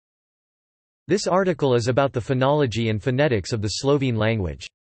This article is about the phonology and phonetics of the Slovene language.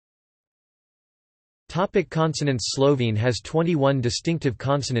 Consonants. Slovene has 21 distinctive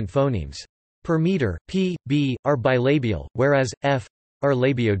consonant phonemes. Per meter, p, b, are bilabial, whereas, f, are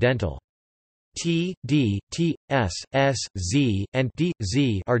labiodental. T, d, t, s, s, z, and d,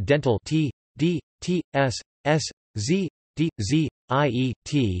 z are dental t, d, t, s, s, z, d, z, i.e.,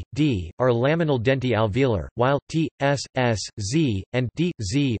 t, d, are laminal denti-alveolar, while t, s, s, z, and d,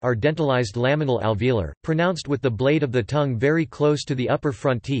 z are dentalized laminal alveolar, pronounced with the blade of the tongue very close to the upper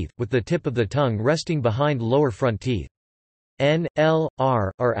front teeth, with the tip of the tongue resting behind lower front teeth. N, l,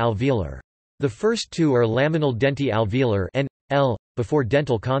 r, are alveolar. The first two are laminal denti-alveolar n, l, before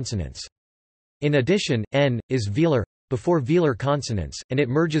dental consonants. In addition, n, is velar, before velar consonants, and it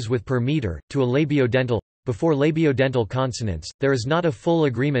merges with per meter, to a labiodental, before labiodental consonants. There is not a full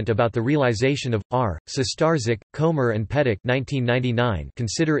agreement about the realization of r. Sestarzik, Comer and Petic 1999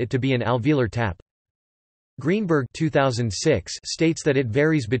 consider it to be an alveolar tap. Greenberg 2006 states that it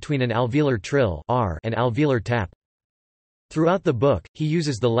varies between an alveolar trill r and alveolar tap. Throughout the book, he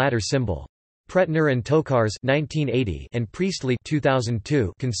uses the latter symbol. Pretner and Tokars 1980 and Priestley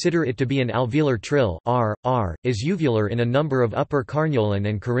 2002 consider it to be an alveolar trill r. R is uvular in a number of Upper Carniolan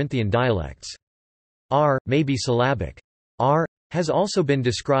and Carinthian dialects. R may be syllabic. R has also been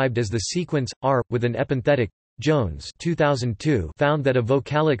described as the sequence r with an epenthetic. Jones 2002 found that a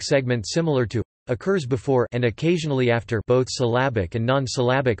vocalic segment similar to occurs before and occasionally after both syllabic and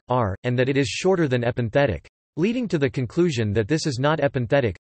non-syllabic r, and that it is shorter than epenthetic, leading to the conclusion that this is not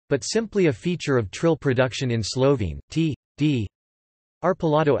epenthetic, but simply a feature of trill production in Slovene. T, d are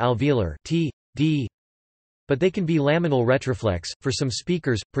palato-alveolar t, d, but they can be laminal retroflex. For some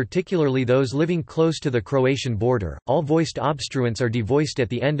speakers, particularly those living close to the Croatian border, all voiced obstruents are devoiced at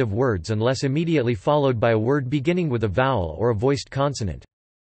the end of words unless immediately followed by a word beginning with a vowel or a voiced consonant.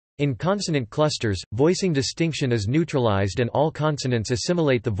 In consonant clusters, voicing distinction is neutralized and all consonants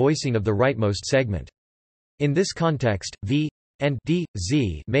assimilate the voicing of the rightmost segment. In this context, v and d,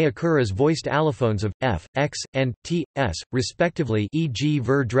 z may occur as voiced allophones of f, x, and t, s, respectively, e.g.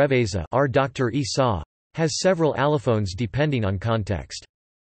 ver dreveza r Dr. Esau has several allophones depending on context.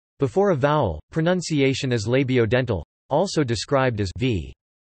 Before a vowel, pronunciation is labiodental, also described as v.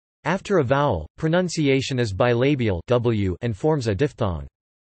 After a vowel, pronunciation is bilabial w and forms a diphthong.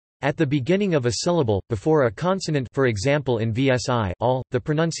 At the beginning of a syllable, before a consonant, for example in vsi all, the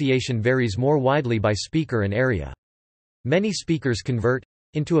pronunciation varies more widely by speaker and area. Many speakers convert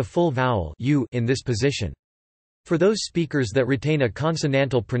into a full vowel u in this position. For those speakers that retain a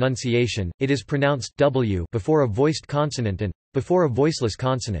consonantal pronunciation, it is pronounced w before a voiced consonant and before a voiceless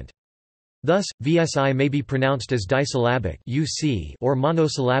consonant. Thus, vsi may be pronounced as disyllabic uc or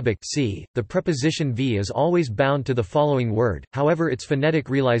monosyllabic c. The preposition v is always bound to the following word, however its phonetic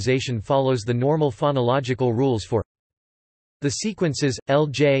realization follows the normal phonological rules for the sequences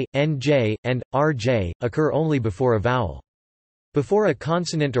lj, nj, and rj occur only before a vowel. Before a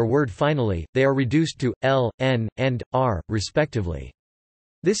consonant or word finally, they are reduced to l, n, and r, respectively.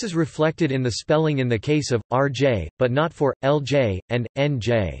 This is reflected in the spelling in the case of rj, but not for lj and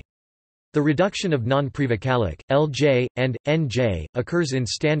nj. The reduction of non-prevocalic lj and nj occurs in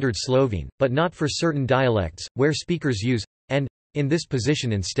Standard Slovene, but not for certain dialects, where speakers use and in this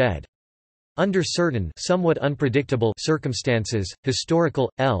position instead. Under certain somewhat unpredictable circumstances, historical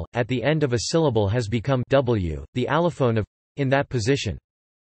l at the end of a syllable has become w, the allophone of in that position.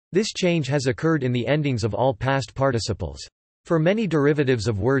 This change has occurred in the endings of all past participles. For many derivatives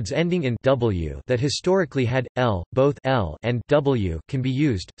of words ending in w that historically had l, both l and w can be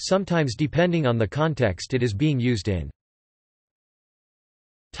used, sometimes depending on the context it is being used in.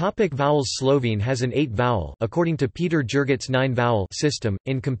 Vowels. Slovene has an 8-vowel according to Peter Jurget's 9-vowel system,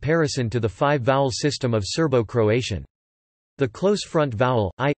 in comparison to the 5-vowel system of Serbo-Croatian. The close front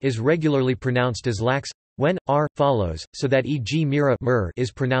vowel, I, is regularly pronounced as lax when r follows, so that e.g. mira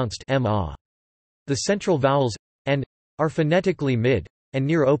is pronounced ma. The central vowels and are phonetically mid and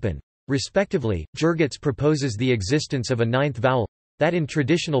near open, respectively. Jurgets proposes the existence of a 9th vowel that in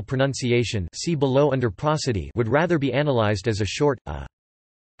traditional pronunciation, see below under prosody, would rather be analyzed as a short a.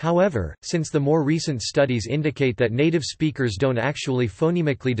 However, since the more recent studies indicate that native speakers don't actually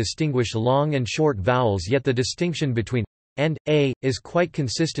phonemically distinguish long and short vowels, yet the distinction between and a is quite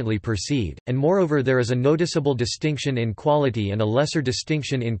consistently perceived, and moreover there is a noticeable distinction in quality and a lesser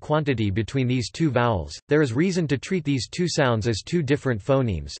distinction in quantity between these two vowels, there is reason to treat these two sounds as two different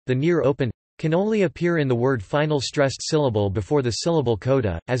phonemes. The near open can only appear in the word final stressed syllable before the syllable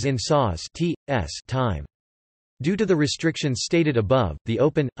coda, as in saws t, s time. Due to the restrictions stated above, the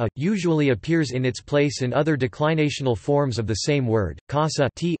open a usually appears in its place in other declinational forms of the same word, casa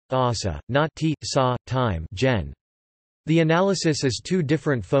t, asa, not t, sa, time, gen. The analysis as two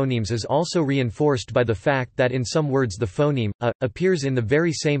different phonemes is also reinforced by the fact that in some words the phoneme a appears in the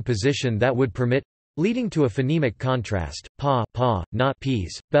very same position that would permit, leading to a phonemic contrast, pa, not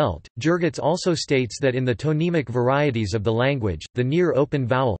peas, belt. Jurgits also states that in the tonemic varieties of the language, the near open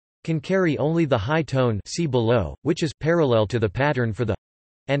vowel can carry only the high tone, see below, which is parallel to the pattern for the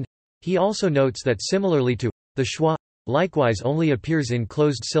and he also notes that similarly to the schwa likewise only appears in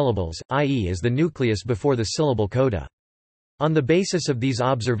closed syllables, i.e. as the nucleus before the syllable coda. On the basis of these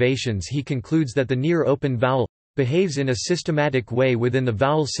observations he concludes that the near open vowel behaves in a systematic way within the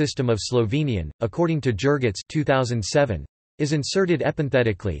vowel system of Slovenian, according to Jurgits 2007, is inserted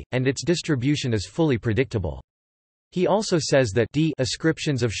epenthetically, and its distribution is fully predictable. He also says that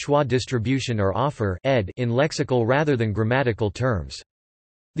ascriptions of schwa distribution are offer in lexical rather than grammatical terms.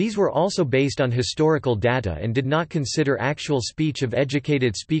 These were also based on historical data and did not consider actual speech of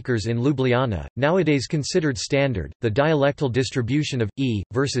educated speakers in Ljubljana, nowadays considered standard. The dialectal distribution of e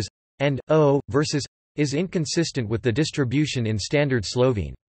versus and o versus is inconsistent with the distribution in Standard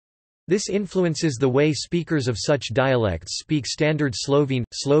Slovene. This influences the way speakers of such dialects speak Standard Slovene.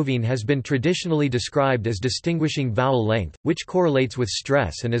 Slovene has been traditionally described as distinguishing vowel length, which correlates with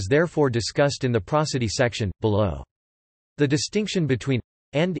stress and is therefore discussed in the prosody section, below. The distinction between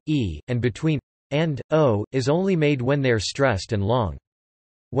and e, and between and o, is only made when they are stressed and long.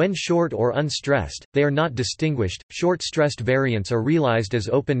 When short or unstressed, they are not distinguished. Short stressed variants are realized as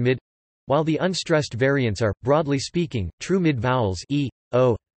open mid, while the unstressed variants are, broadly speaking, true mid-vowels e,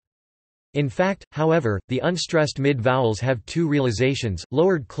 o. In fact, however, the unstressed mid-vowels have two realizations: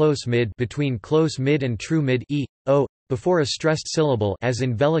 lowered close mid between close mid and true mid e, o, before a stressed syllable as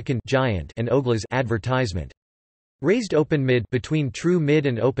in Velikan giant and Oglas advertisement. Raised open mid between true mid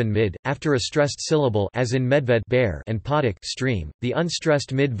and open mid after a stressed syllable as in Medved bear and Potok stream. The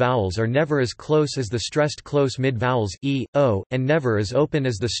unstressed mid-vowels are never as close as the stressed close mid-vowels e, o, and never as open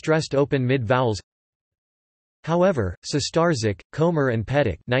as the stressed open mid-vowels. However, Sestarzik, Comer and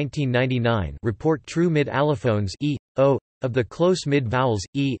Petic 1999 report true mid-allophones e, o, of the close mid-vowels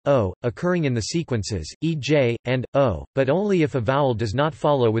e, o, occurring in the sequences e, j, and o, but only if a vowel does not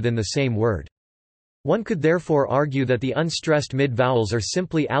follow within the same word. One could therefore argue that the unstressed mid-vowels are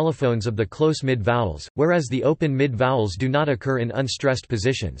simply allophones of the close mid-vowels, whereas the open mid-vowels do not occur in unstressed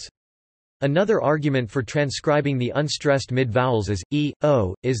positions. Another argument for transcribing the unstressed mid-vowels as e,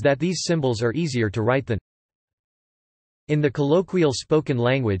 o, is that these symbols are easier to write than. In the colloquial spoken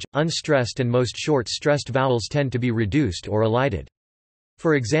language, unstressed and most short stressed vowels tend to be reduced or elided.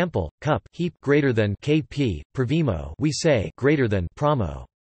 For example, cup heap greater than kp, pravimo we say greater than pramo.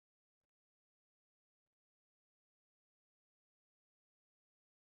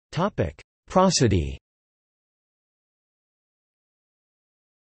 Prosody.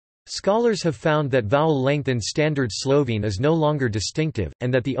 Scholars have found that vowel length in Standard Slovene is no longer distinctive,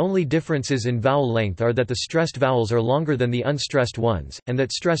 and that the only differences in vowel length are that the stressed vowels are longer than the unstressed ones, and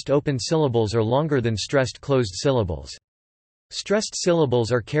that stressed open syllables are longer than stressed closed syllables. Stressed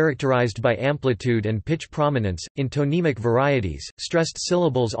syllables are characterized by amplitude and pitch prominence. In tonemic varieties, stressed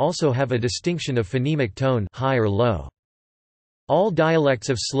syllables also have a distinction of phonemic tone, high or low. All dialects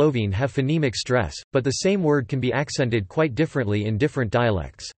of Slovene have phonemic stress, but the same word can be accented quite differently in different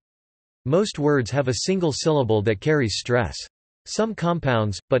dialects. Most words have a single syllable that carries stress. Some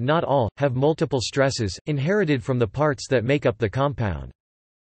compounds, but not all, have multiple stresses, inherited from the parts that make up the compound.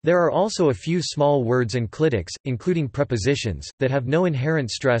 There are also a few small words and clitics, including prepositions, that have no inherent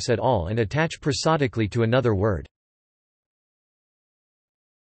stress at all and attach prosodically to another word.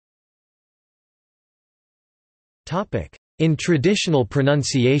 In traditional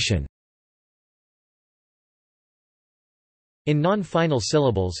pronunciation. In non-final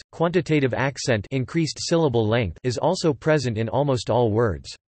syllables, quantitative accent increased syllable length is also present in almost all words.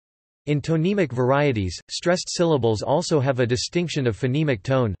 In tonemic varieties, stressed syllables also have a distinction of phonemic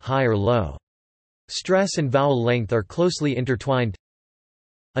tone, high or low. Stress and vowel length are closely intertwined.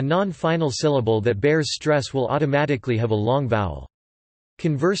 A non-final syllable that bears stress will automatically have a long vowel.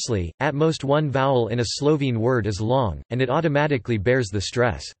 Conversely, at most one vowel in a Slovene word is long, and it automatically bears the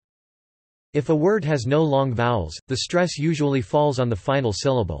stress. If a word has no long vowels, the stress usually falls on the final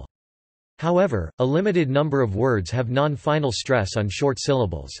syllable. However, a limited number of words have non-final stress on short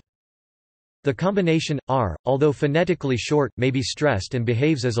syllables. The combination r, although phonetically short, may be stressed and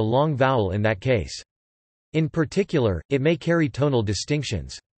behaves as a long vowel in that case. In particular, it may carry tonal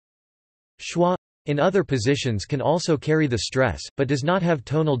distinctions. Schwa In other positions can also carry the stress, but does not have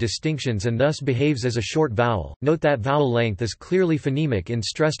tonal distinctions and thus behaves as a short vowel. Note that vowel length is clearly phonemic in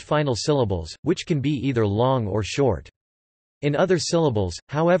stressed final syllables, which can be either long or short. In other syllables,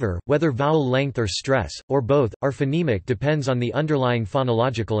 however, whether vowel length or stress, or both, are phonemic depends on the underlying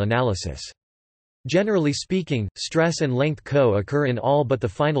phonological analysis. Generally speaking, stress and length co-occur in all but the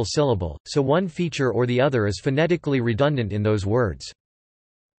final syllable, so one feature or the other is phonetically redundant in those words.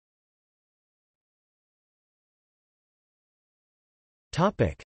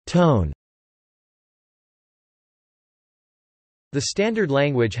 Tone. The standard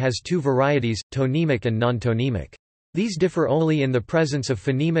language has two varieties, tonemic and non-tonemic. These differ only in the presence of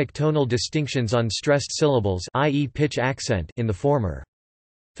phonemic tonal distinctions on stressed syllables, i.e. pitch accent, in the former.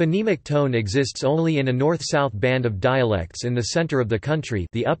 Phonemic tone exists only in a north-south band of dialects in the center of the country,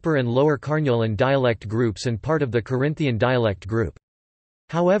 the Upper and Lower Carniolan dialect groups and part of the Carinthian dialect group.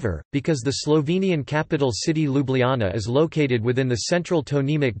 However, because the Slovenian capital city Ljubljana is located within the central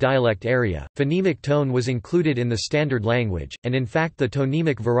tonemic dialect area, phonemic tone was included in the standard language, and in fact the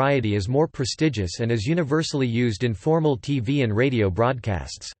tonemic variety is more prestigious and is universally used in formal TV and radio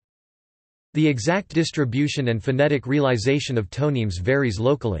broadcasts. The exact distribution and phonetic realization of tonemes varies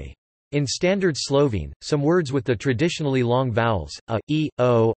locally. In Standard Slovene, some words with the traditionally long vowels, a, e,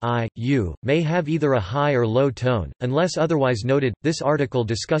 o, I, u, may have either a high or low tone, unless otherwise noted. This article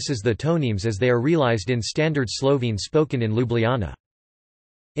discusses the tonemes as they are realized in Standard Slovene spoken in Ljubljana.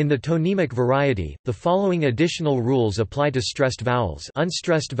 In the tonemic variety, the following additional rules apply to stressed vowels.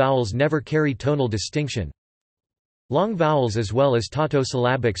 Unstressed vowels never carry tonal distinction. Long vowels as well as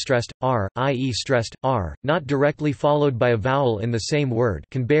tautosyllabic stressed r, i.e. stressed r, not directly followed by a vowel in the same word,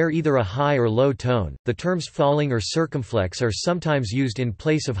 can bear either a high or low tone. The terms falling or circumflex are sometimes used in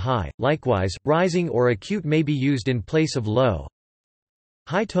place of high. Likewise, rising or acute may be used in place of low.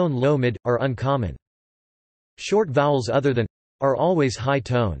 High tone low mid are uncommon. Short vowels other than are always high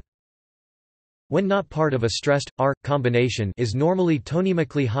tone. When not part of a stressed r combination is normally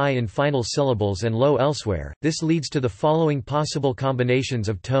tonemically high in final syllables and low elsewhere. This leads to the following possible combinations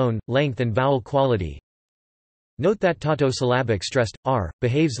of tone, length and vowel quality. Note that tautosyllabic stressed r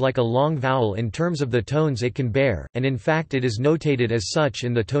behaves like a long vowel in terms of the tones it can bear, and in fact it is notated as such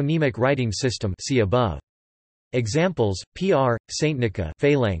in the tonemic writing system, see above. Examples: pr, saintnica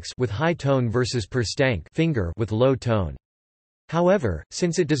phalanx with high tone versus perstank finger with low tone. However,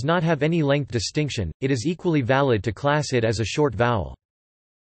 since it does not have any length distinction, it is equally valid to class it as a short vowel.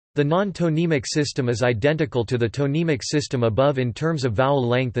 The non-tonemic system is identical to the tonemic system above in terms of vowel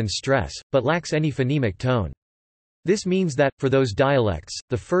length and stress, but lacks any phonemic tone. This means that, for those dialects,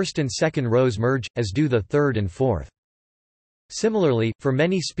 the first and second rows merge, as do the third and fourth. Similarly, for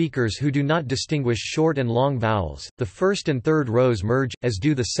many speakers who do not distinguish short and long vowels, the first and third rows merge, as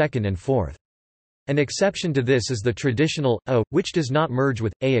do the second and fourth. An exception to this is the traditional o, which does not merge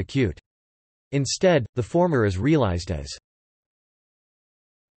with a acute. Instead, the former is realized as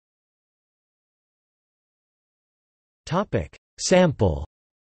sample.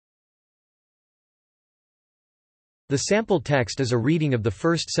 The sample text is a reading of the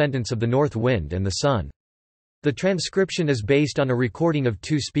first sentence of The North Wind and the Sun. The transcription is based on a recording of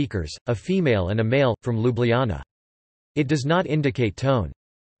two speakers, a female and a male, from Ljubljana. It does not indicate tone.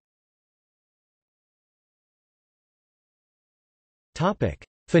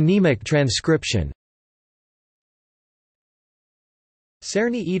 Phonemic transcription.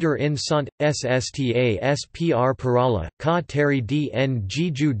 Cerni eder in sont, sta spr parala, ka teri dn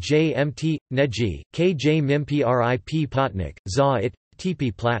giju jmt, neji, kj mimprip potnik, za it,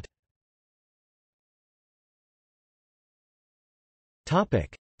 tp plat.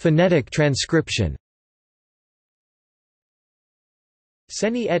 Phonetic transcription.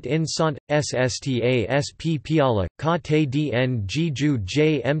 Seni et in sont, sta sp piala, ka te dn giju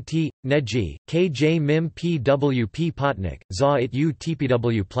jmt, neji, kj mim pwp potnik, za it u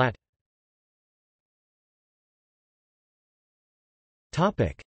tpw plat.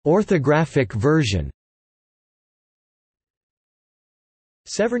 Orthographic version.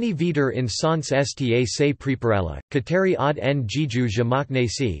 Severny Viter in sans sta se preparala, kateri od n giju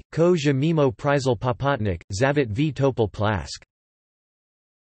jamaknesi, ko je mimo prizal popotnik, zavit v topol plask.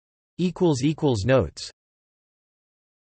 Notes